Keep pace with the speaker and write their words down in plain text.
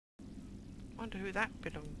Wonder who that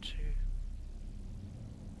belonged to.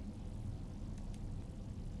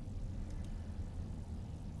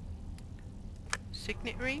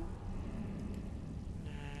 Signet ring?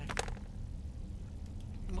 No.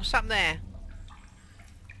 What's up there?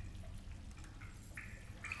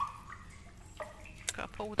 Gotta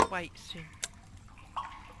put all the weights in.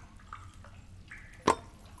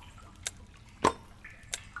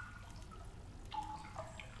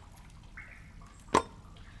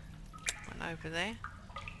 One over there.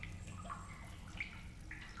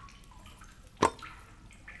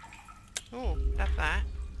 Oh, love that.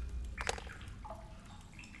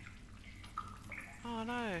 Oh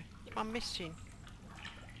no, one missing.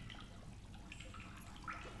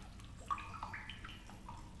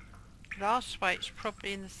 Last weight's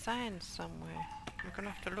probably in the sand somewhere. We're gonna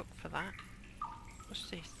have to look for that. What's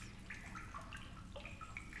this?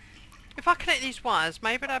 If I connect these wires,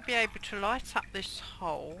 maybe I'll be able to light up this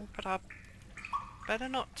hole, but I better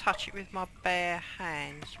not touch it with my bare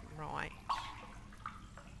hands. Right.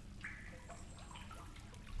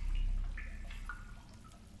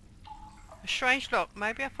 A strange lock.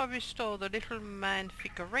 Maybe if I restore the little man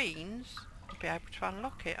figurines, I'll be able to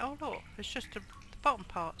unlock it. Oh look, there's just the bottom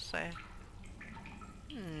parts there.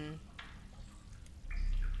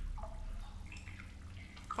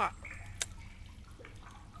 What?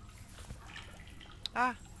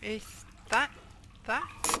 Ah, is that?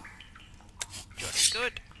 Jolly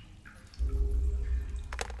good.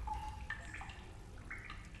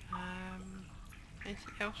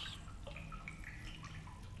 Anything else?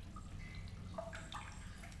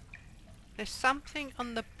 There's something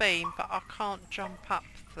on the beam, but I can't jump up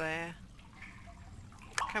there.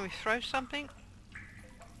 Can we throw something?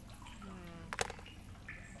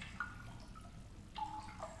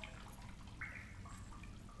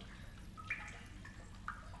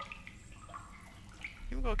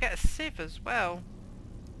 We've got to get a sieve as well.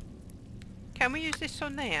 Can we use this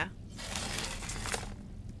on there?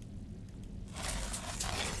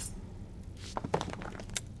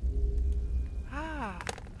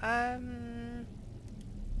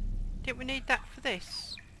 Didn't we need that for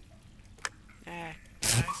this? Yeah,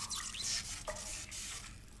 no.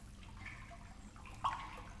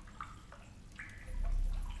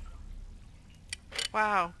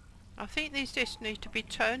 Wow, I think these discs need to be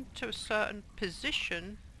turned to a certain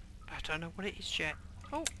position, but I don't know what it is yet.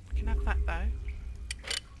 Oh, we can have that though.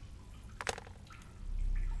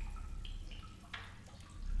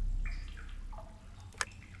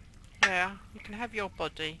 Yeah, you can have your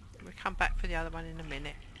body. We'll come back for the other one in a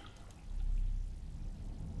minute.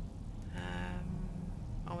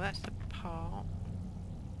 Oh, that's the part.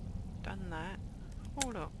 Done that. Oh,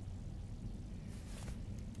 look.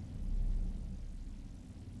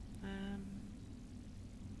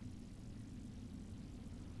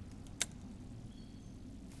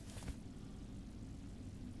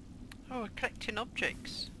 Oh, we're collecting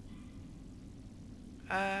objects. We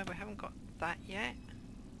haven't got that yet.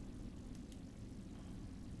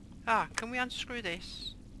 Ah, can we unscrew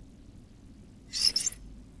this?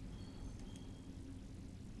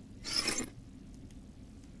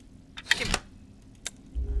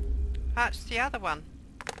 That's the other one.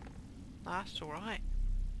 That's alright.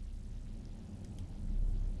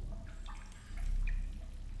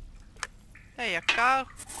 There you go.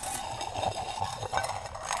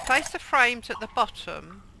 Place the frames at the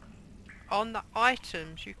bottom on the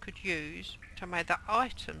items you could use to make the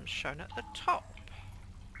items shown at the top.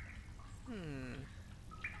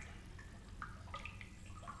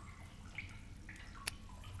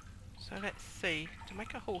 So let's see. To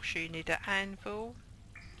make a horseshoe you need an anvil,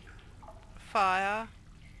 fire,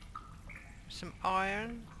 some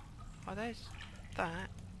iron. Oh, there's that.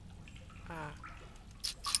 Ah.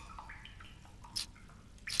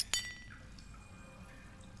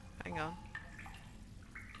 Hang on.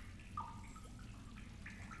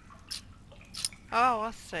 Oh,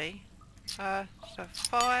 I see. So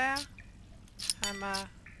fire, hammer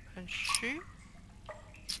and shoe?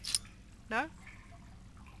 No?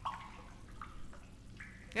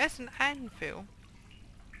 There's an anvil.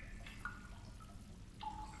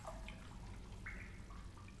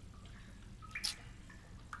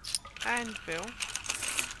 Anvil.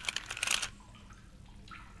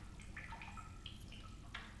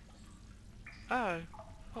 Oh,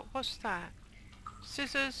 what was that?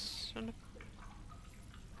 Scissors and...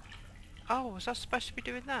 Oh, was I supposed to be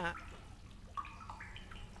doing that?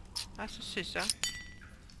 That's a scissor.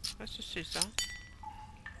 That's a scissor.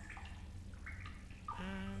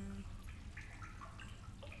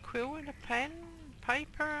 Quill and a pen?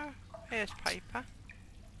 Paper? Here's paper.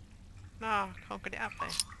 No, I can't get it up there.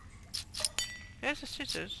 There's the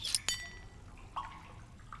scissors.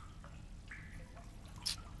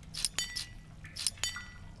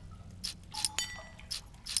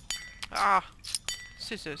 Ah,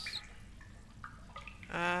 scissors.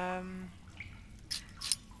 That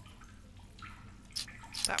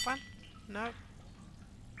one? No.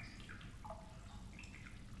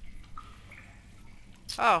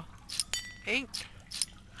 Oh, ink,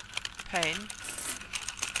 pen,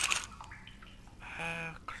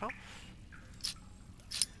 cloth.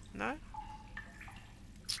 No.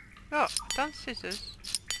 Oh, I've done scissors.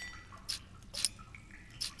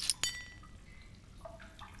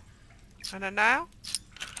 And a nail.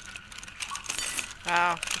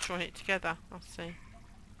 Ah, I'll join it together. I'll see.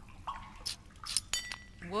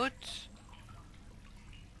 Wood.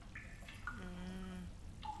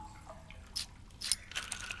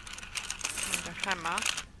 And a hammer.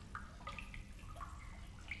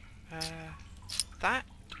 That.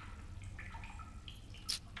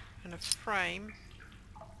 And a frame.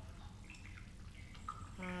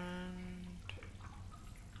 And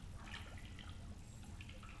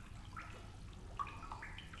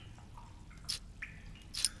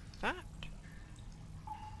that.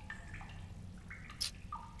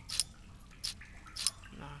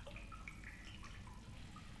 No.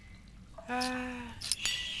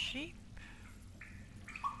 Sheep.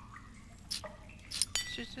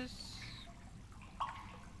 Scissors.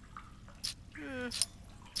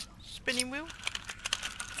 Spinning wheel.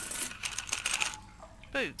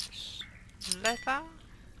 Boots. Leather.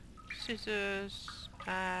 Scissors.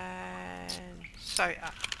 And sew it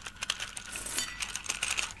up.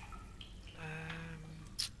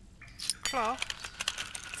 Cloth.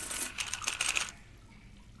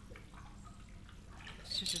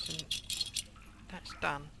 Scissors and that's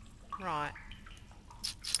done. Right.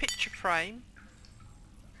 Picture frame.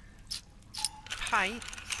 Paint.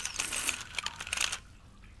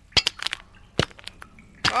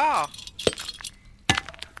 Ah!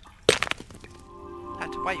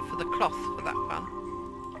 Had to wait for the cloth for that one.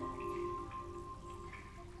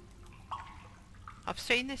 I've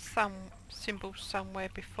seen this symbol somewhere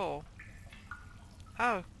before.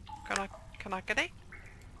 Oh, can I get it?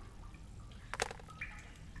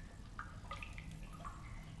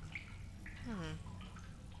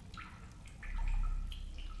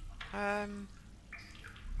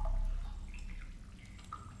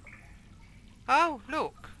 Oh,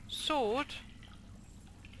 look, sword.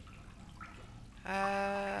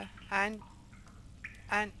 And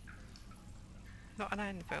not an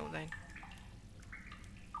anvil then.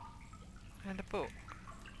 And a book.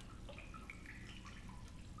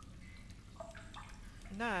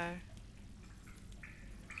 No.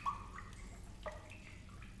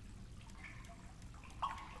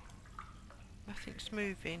 Nothing's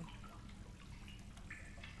moving.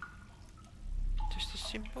 Just a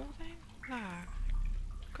symbol then? No.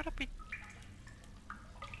 Gotta be...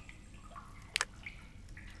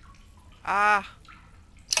 Ah!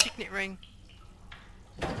 Signet ring.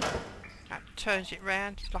 That turns it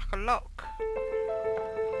round. It's like a lock.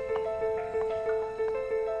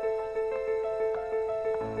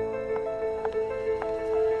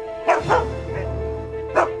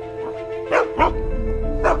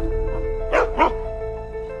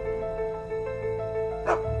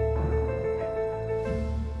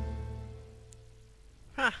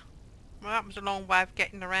 Well, that was a long way of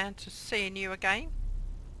getting around to seeing you again.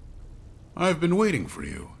 I've been waiting for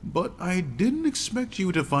you, but I didn't expect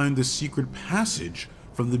you to find the secret passage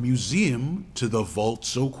from the museum to the vault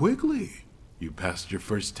so quickly. You passed your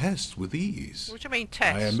first test with ease. What do you mean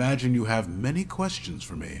test? I imagine you have many questions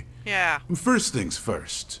for me. Yeah. First things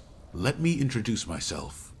first, let me introduce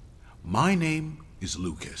myself. My name is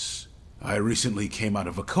Lucas. I recently came out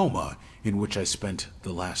of a coma in which I spent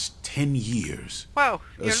the last 10 years. Well,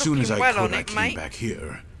 you're as soon as I well could, on I it, came mate. back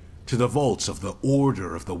here, to the vaults of the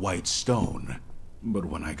Order of the White Stone. But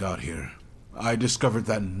when I got here, I discovered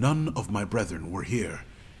that none of my brethren were here,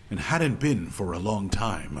 and hadn't been for a long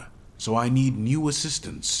time. So I need new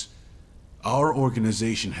assistance. Our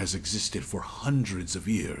organization has existed for hundreds of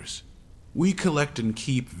years. We collect and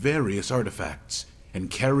keep various artifacts, and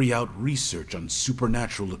carry out research on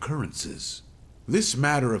supernatural occurrences. This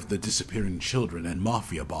matter of the disappearing children and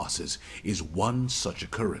Mafia bosses is one such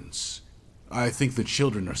occurrence. I think the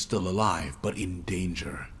children are still alive, but in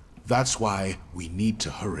danger. That's why we need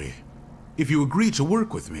to hurry. If you agree to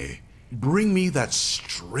work with me, bring me that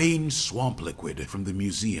strange swamp liquid from the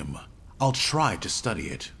museum. I'll try to study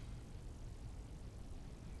it.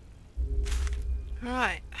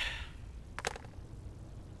 Right.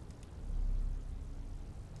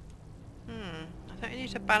 I think I need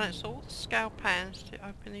to balance all the scale pans to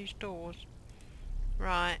open these doors.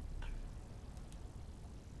 Right.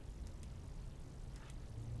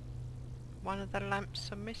 One of the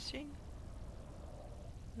lamps are missing.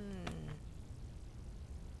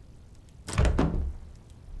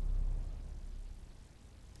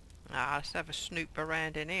 let's have a snoop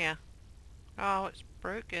around in here. Oh, it's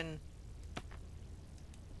broken.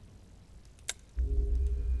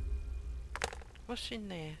 What's in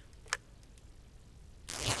there?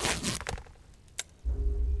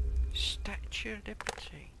 Statue of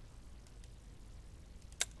Liberty.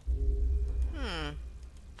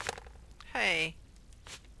 Hey.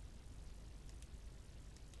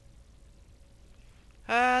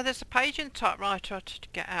 There's a page in the typewriter to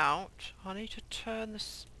get out. I need to turn the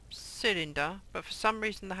cylinder, but for some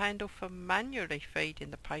reason the handle for manually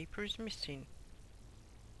feeding the paper is missing.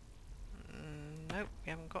 Nope, we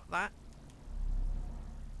haven't got that.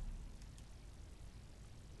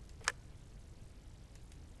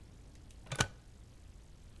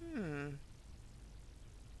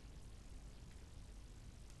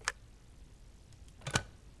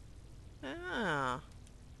 Ah.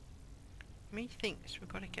 Methinks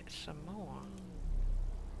we've got to get some more.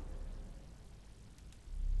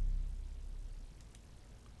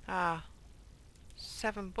 Ah.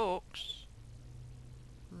 7 books.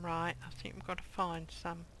 Right, I think we've got to find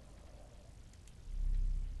some.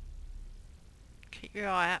 Keep your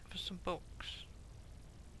eye out for some books.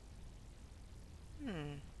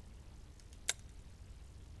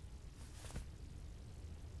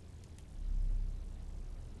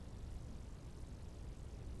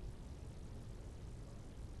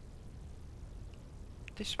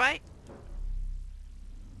 This way?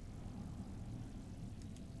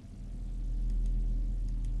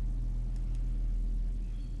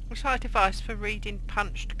 What's our device for reading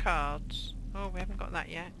punched cards? Oh, we haven't got that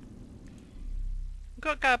yet. We've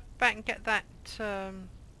got to go back and get that,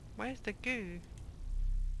 where's the goo?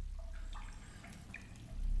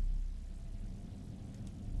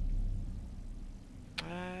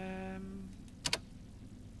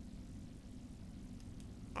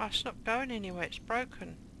 Oh, it's not going anywhere, it's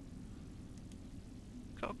broken.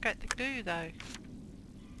 Got to get the goo though.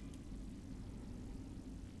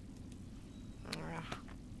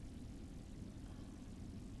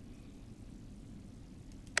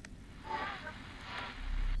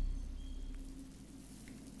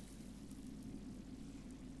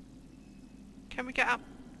 Can we get up?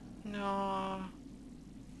 No. I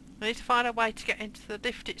need to find a way to get into the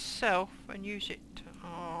lift itself and use it.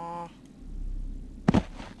 Oh.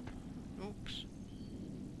 Oops.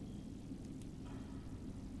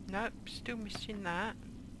 Nope, still missing that.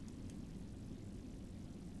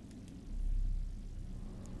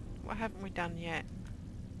 What haven't we done yet?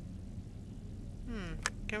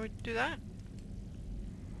 Can we do that?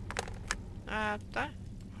 That.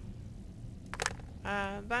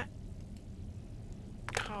 That.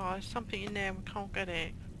 Oh, there's something in there and we can't get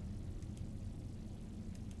it.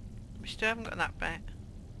 We still haven't got that bit.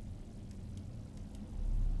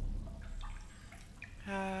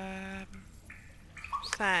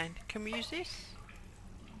 Sand. Can we use this?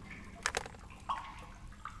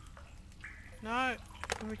 No.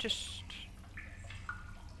 Can we just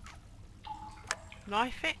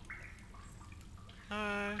knife it?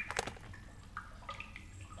 No.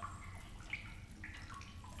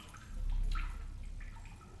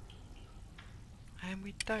 And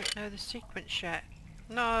we don't know the sequence yet.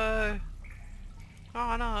 No.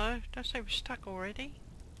 Oh no, don't say we're stuck already.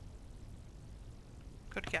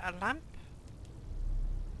 Got to get a lamp.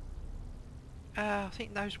 I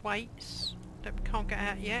think those weights that we can't get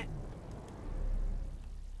out yet.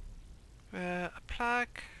 A plug,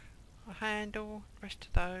 a handle, rest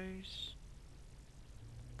of those.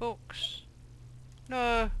 Books.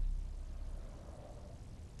 No.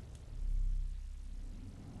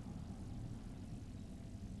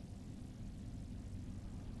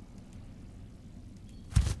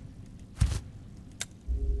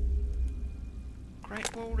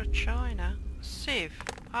 Great Wall of China. Sieve.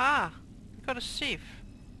 Ah, we've got a sieve.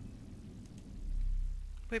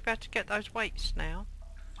 We're about to get those weights now.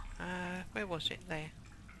 Where was it there?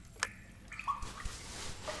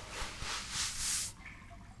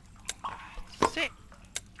 That's it.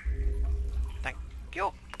 Thank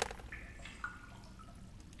you.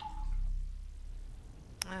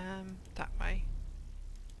 That way.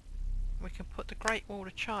 We can put the Great Wall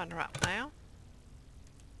of China up now.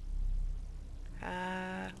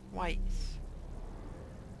 Weights.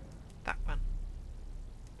 That one.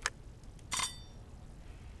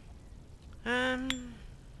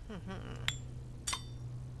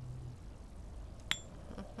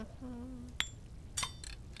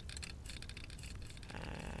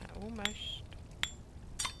 Almost.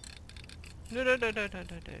 No.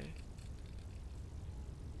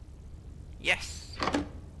 Yes.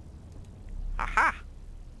 Aha.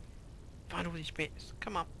 Find all these bits.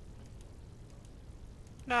 Come on.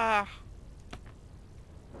 Nah.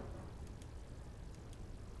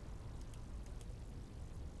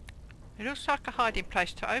 It looks like a hiding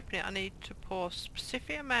place. To open it, I need to pour a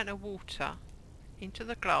specific amount of water into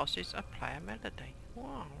the glasses and play a melody.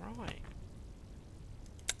 Wow, right.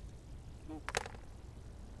 Ooh.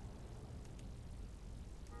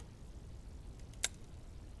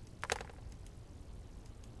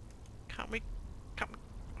 Can't we,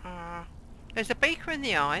 there's a beaker in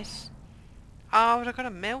the ice. Oh, but I've got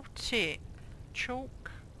to melt it.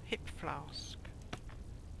 Chalk, hip flask.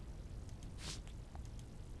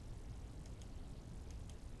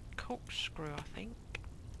 Corkscrew, I think.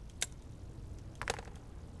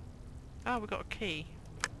 Oh, we've got a key.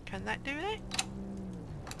 Can that do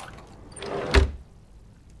that?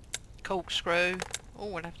 Corkscrew. Oh,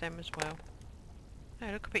 we'll have them as well.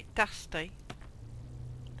 They look a bit dusty.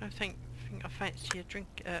 Don't think I fancy a drink,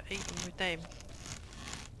 eating with them.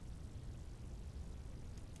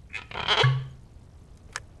 I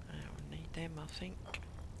don't need them, I think.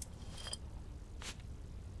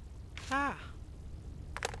 Ah.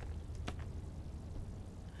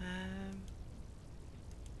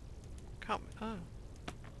 Can't. Oh.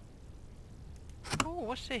 Oh,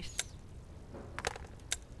 what's this?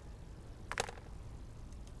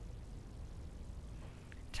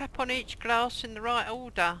 Tap on each glass in the right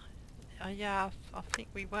order. Yeah, I think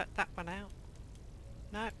we worked that one out.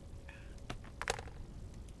 No.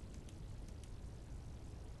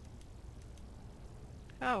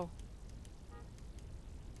 Oh.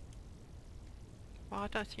 Well, I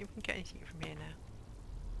don't think we can get anything from here now.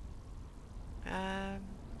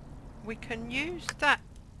 We can use that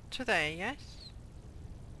to there, yes?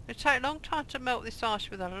 It'd take a long time to melt this ice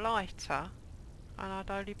with a lighter, and I'd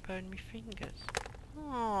only burn my fingers.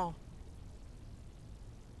 Oh.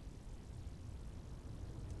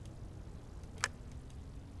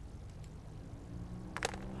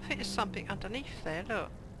 I think there's something underneath there, look.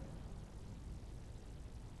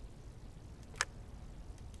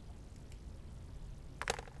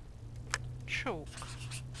 Chalk.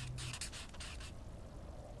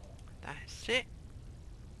 That's it.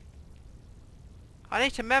 I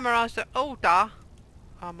need to memorise the order.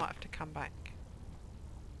 I might have to come back.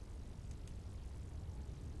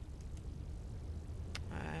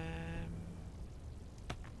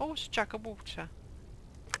 Oh, it's a jug of water.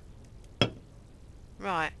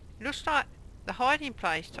 Right. Looks like the hiding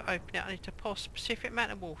place. To open it, I need to pour a specific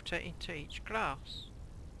amount of water into each glass.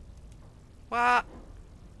 What?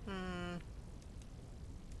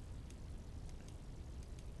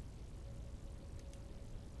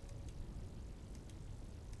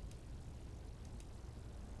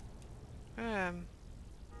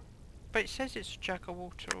 But it says it's a jug of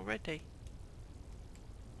water already.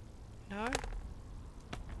 No?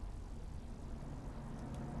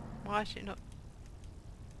 Why is it not?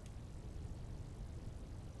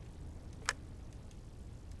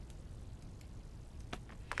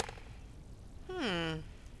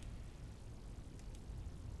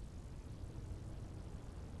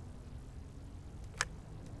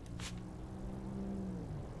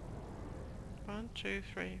 One, two,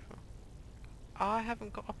 three, four. I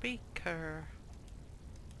haven't got a beaker.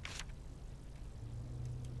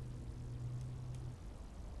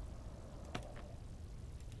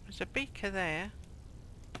 There's a beaker there.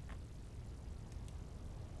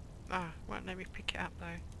 Ah, won't let me pick it up though.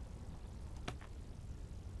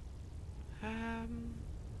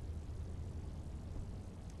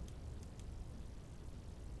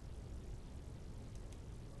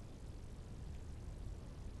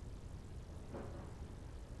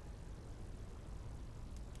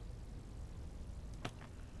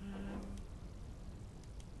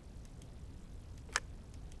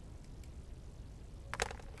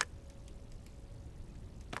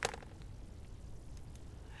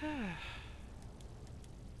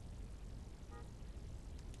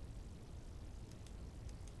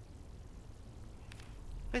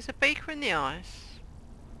 There's a beaker in the ice.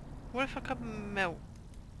 What if I could melt?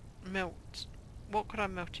 What could I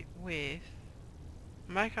melt it with?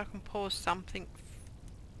 Maybe I can pour something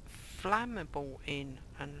flammable in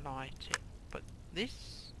and light it. But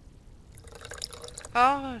this?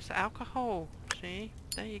 Oh, it's alcohol. See?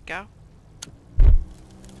 There you go.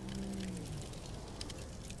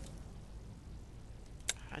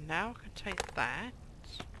 And now I can take that.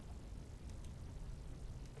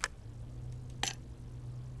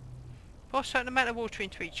 Pour a certain amount of water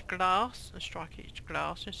into each glass and strike each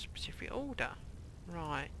glass in a specific order.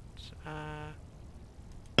 Right. Oh.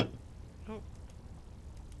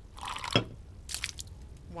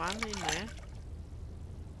 One in there.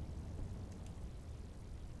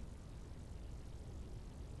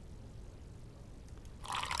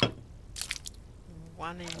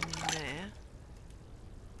 One in there.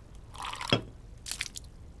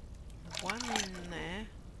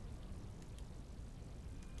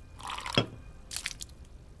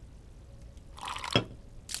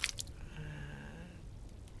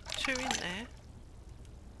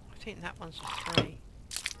 think that one's a 3.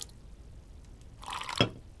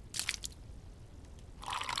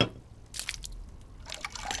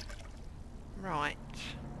 Right.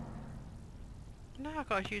 Now I've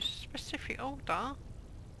got to use a specific order.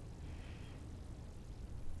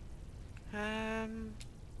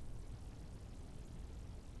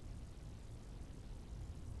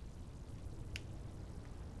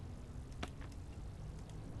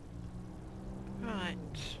 Right.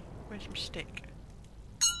 Where's my stick?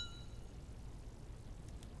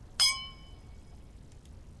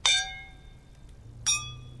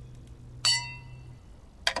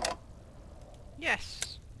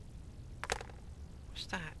 Yes. What's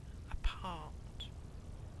that? A part.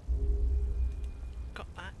 Got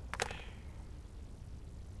that.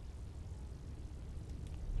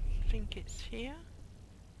 I think it's here.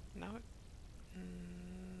 No.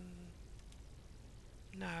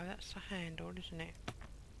 No, that's the handle, isn't it?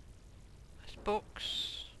 That's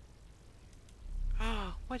books.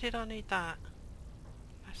 Ah, why did I need that?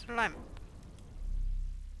 That's a lamp.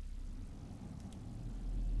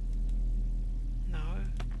 No.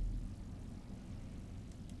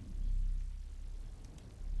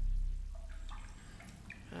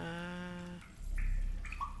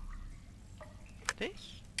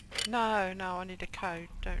 This? No, no, I need a code.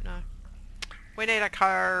 Don't know. We need a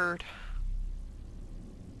code.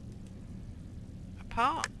 A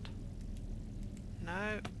part?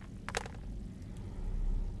 No.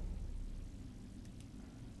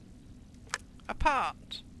 A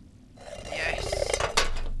part? Yes.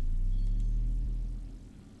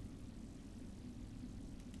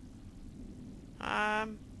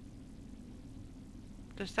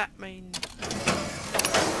 Does that mean...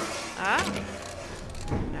 Ah?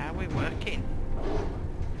 Now we're working.